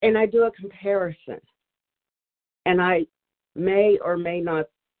 And I do a comparison. And I may or may not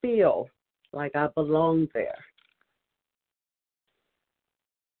feel like I belong there.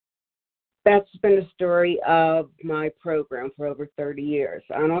 That's been the story of my program for over 30 years.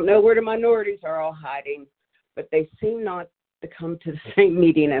 I don't know where the minorities are all hiding, but they seem not to come to the same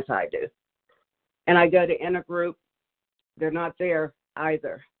meeting as I do. And I go to intergroup, they're not there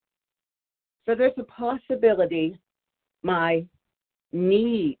either. So there's a possibility my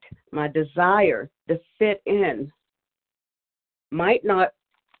need, my desire to fit in might not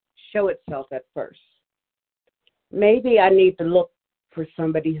show itself at first. Maybe I need to look for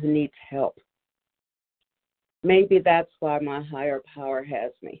somebody who needs help. Maybe that's why my higher power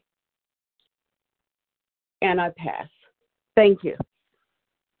has me. And I pass. Thank you.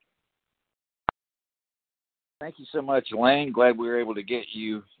 Thank you so much, Elaine. Glad we were able to get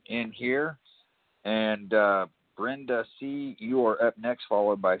you in here. And Brenda C., you are up next,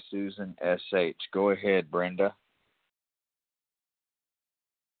 followed by Susan S.H. Go ahead, Brenda.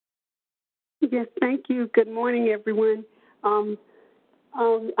 Yes, thank you. Good morning, everyone. I'm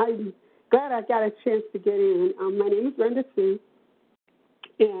glad I got a chance to get in. My name is Brenda C.,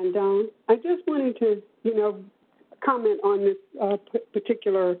 and I just wanted to, comment on this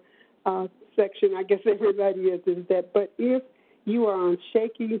particular section. I guess everybody is that. But if you are on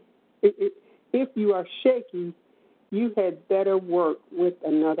shaky, if you are shaky, you had better work with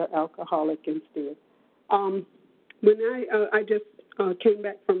another alcoholic instead. When I just came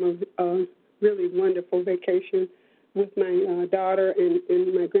back from a really wonderful vacation with my daughter and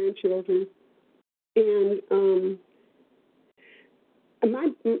my grandchildren, and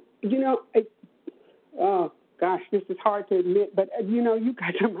oh gosh, this is hard to admit, but you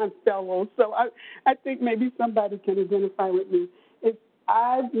guys are my fellows, so I think maybe somebody can identify with me. If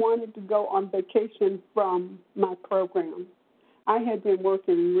I wanted to go on vacation from my program, I had been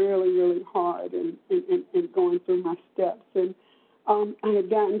working really, really hard and going through my steps, and I had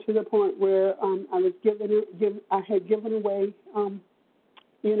gotten to the point where I had given away,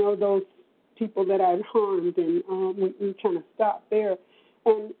 those people that I'd harmed, and we kind of stopped there.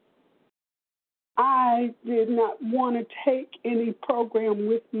 And I did not want to take any program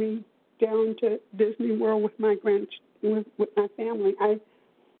with me down to Disney World with my with my family.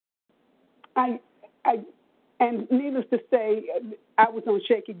 And needless to say, I was on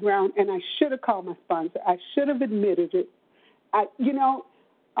shaky ground, and I should have called my sponsor. I should have admitted it. But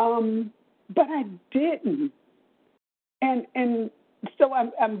I didn't. And so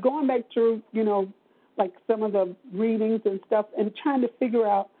I'm going back through, like some of the readings and stuff, and trying to figure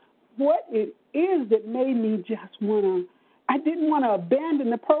out what it is that made me just I didn't want to abandon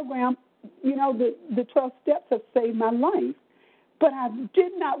the program. The 12 steps have saved my life, but I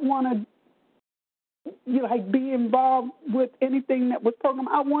did not want to be involved with anything that was program.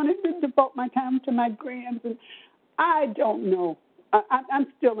 I wanted to devote my time to my grands, and I don't know. I'm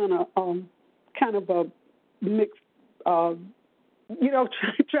still in a kind of a mixed,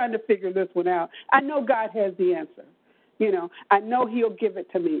 trying to figure this one out. I know God has the answer. I know He'll give it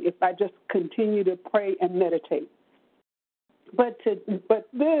to me if I just continue to pray and meditate. But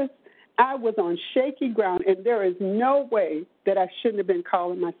this, I was on shaky ground, and there is no way that I shouldn't have been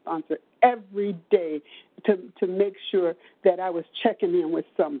calling my sponsor every day to make sure that I was checking in with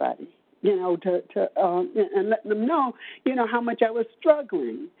somebody. and letting them know, how much I was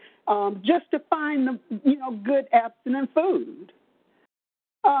struggling, just to find the, good abstinent food.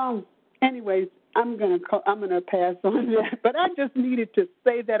 Anyways, I'm gonna pass on that, but I just needed to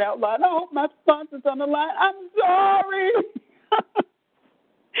say that out loud. I hope my sponsor's on the line. I'm sorry.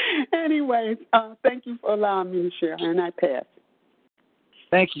 Anyways, thank you for allowing me to share, and I pass.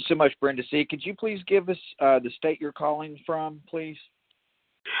 Thank you so much, Brenda C. Could you please give us the state you're calling from, please?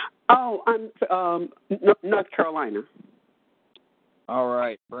 Oh, I'm North Carolina. All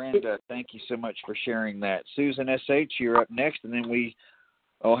right, Brenda, thank you so much for sharing that. Susan S.H., you're up next, and then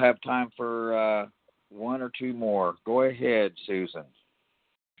we'll have time for one or two more. Go ahead, Susan.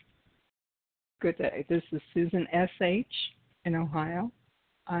 Good day. This is Susan S.H. in Ohio.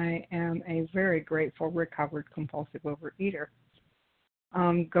 I am a very grateful recovered compulsive overeater.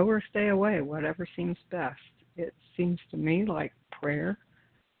 Go or stay away, whatever seems best. It seems to me like prayer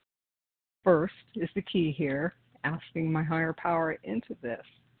first is the key here, asking my higher power into this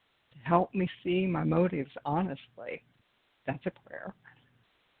to help me see my motives honestly. That's a prayer.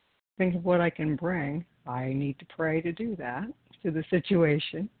 Think of what I can bring. I need to pray to do that, to the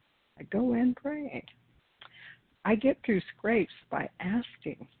situation. I go in praying. I get through scrapes by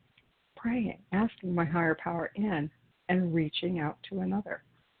praying, asking my higher power in and reaching out to another.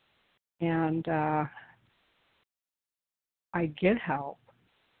 And I get help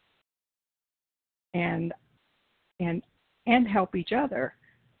and help each other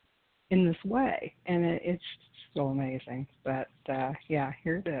in this way. And it's so amazing. But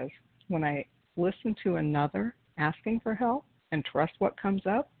here it is. When I listen to another asking for help and trust what comes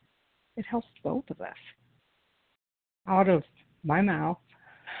up, it helps both of us. Out of my mouth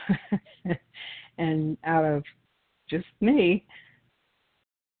and out of just me,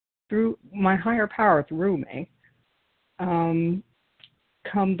 through my higher power through me, come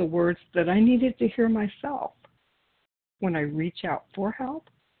the words that I needed to hear myself. When I reach out for help,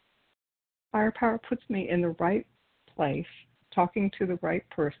 higher power puts me in the right place, talking to the right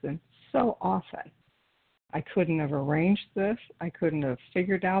person so often. I couldn't have arranged this. I couldn't have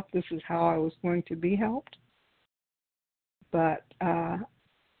figured out this is how I was going to be helped. But, let's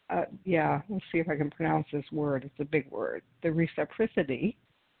see if I can pronounce this word. It's a big word. The reciprocity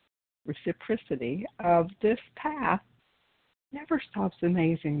of this path never stops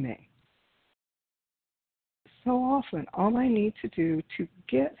amazing me. So often, all I need to do to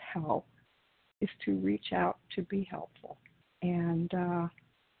get help is to reach out to be helpful. And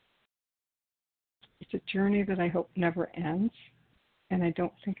it's a journey that I hope never ends, and I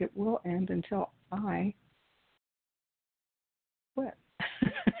don't think it will end until I quit.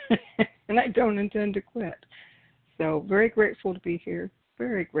 And I don't intend to quit. So very grateful to be here.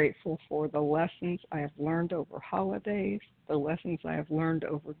 Very grateful for the lessons I have learned over holidays, the lessons I have learned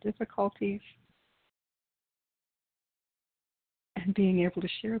over difficulties, and being able to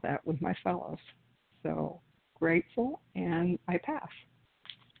share that with my fellows. So grateful, and I pass.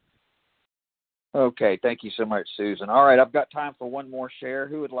 Okay, thank you so much, Susan. All right, I've got time for one more share.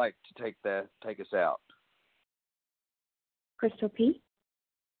 Who would like to take us out? Crystal P.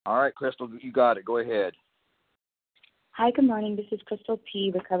 All right, Crystal, you got it. Go ahead. Hi, good morning. This is Crystal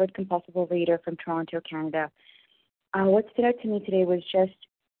P., recovered compulsive overeater from Toronto, Canada. What stood out to me today was just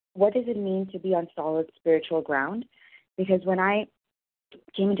what does it mean to be on solid spiritual ground? Because when I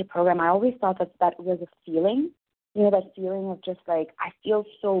came into program, I always thought that was a feeling, that feeling of just like I feel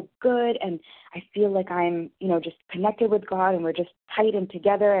so good and I feel like I'm, just connected with God and we're just tight and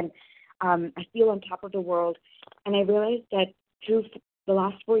together and I feel on top of the world. And I realized that through the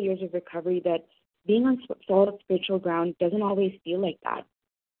last 4 years of recovery that being on solid spiritual ground doesn't always feel like that.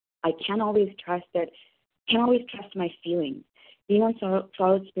 I can't always trust my feelings. Being on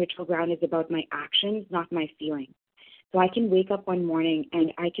solid spiritual ground is about my actions, not my feelings. So I can wake up one morning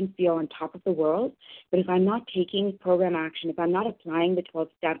and I can feel on top of the world, but if I'm not taking program action, if I'm not applying the 12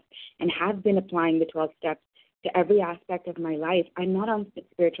 steps and have been applying the 12 steps to every aspect of my life, I'm not on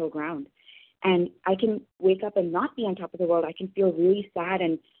spiritual ground. And I can wake up and not be on top of the world. I can feel really sad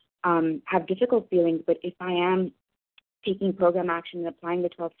and have difficult feelings, but if I am taking program action and applying the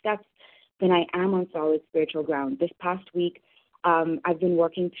 12 steps, then I am on solid spiritual ground. This past week, I've been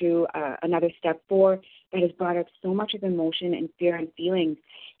working through another step 4 that has brought up so much of emotion and fear and feelings.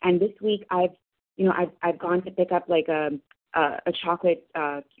 And this week, I've gone to pick up like a chocolate,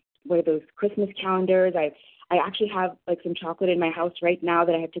 what are those, Christmas calendars. I actually have like some chocolate in my house right now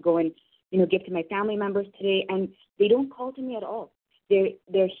that I have to go and give to my family members today, and they don't call to me at all.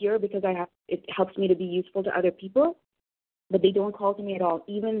 They're here because it helps me to be useful to other people, but they don't call to me at all,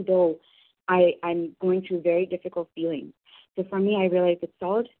 even though I'm going through very difficult feelings. So for me, I realized that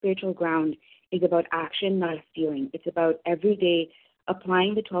solid spiritual ground is about action, not a feeling. It's about every day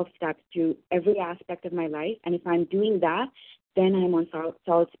applying the 12 steps to every aspect of my life. And if I'm doing that, then I'm on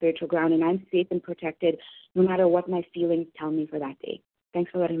solid spiritual ground, and I'm safe and protected no matter what my feelings tell me for that day.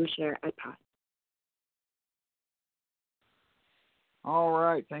 Thanks for letting me share. I pass. All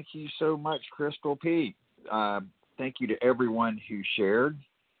right. Thank you so much, Crystal P. Thank you to everyone who shared.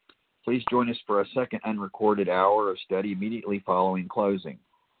 Please join us for a second unrecorded hour of study immediately following closing.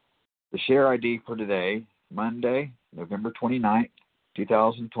 The share ID for today, Monday, November 29th,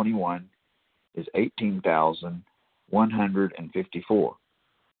 2021, is 18,154.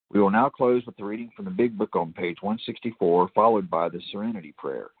 We will now close with the reading from the Big Book on page 164, followed by the Serenity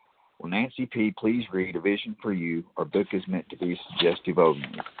Prayer. Will Nancy P. please read A Vision for You? Our book is meant to be suggestive only.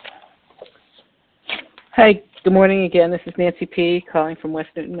 Hi, good morning again. This is Nancy P. calling from West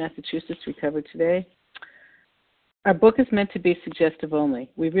Newton, Massachusetts, recovered today. Our book is meant to be suggestive only.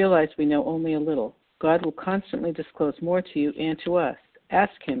 We realize we know only a little. God will constantly disclose more to you and to us.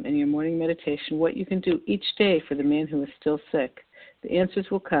 Ask Him in your morning meditation what you can do each day for the man who is still sick. The answers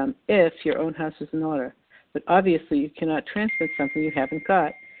will come if your own house is in order. But obviously you cannot transmit something you haven't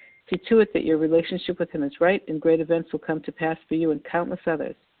got. See to it that your relationship with Him is right, and great events will come to pass for you and countless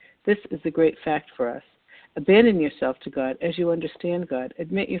others. This is the great fact for us. Abandon yourself to God as you understand God.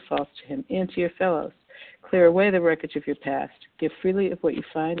 Admit your faults to Him and to your fellows. Clear away the wreckage of your past. Give freely of what you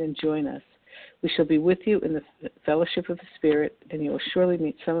find and join us. We shall be with you in the fellowship of the Spirit, and you will surely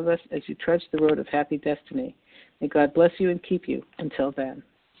meet some of us as you trudge the road of happy destiny. May God bless you and keep you until then.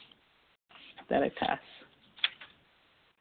 That I pass.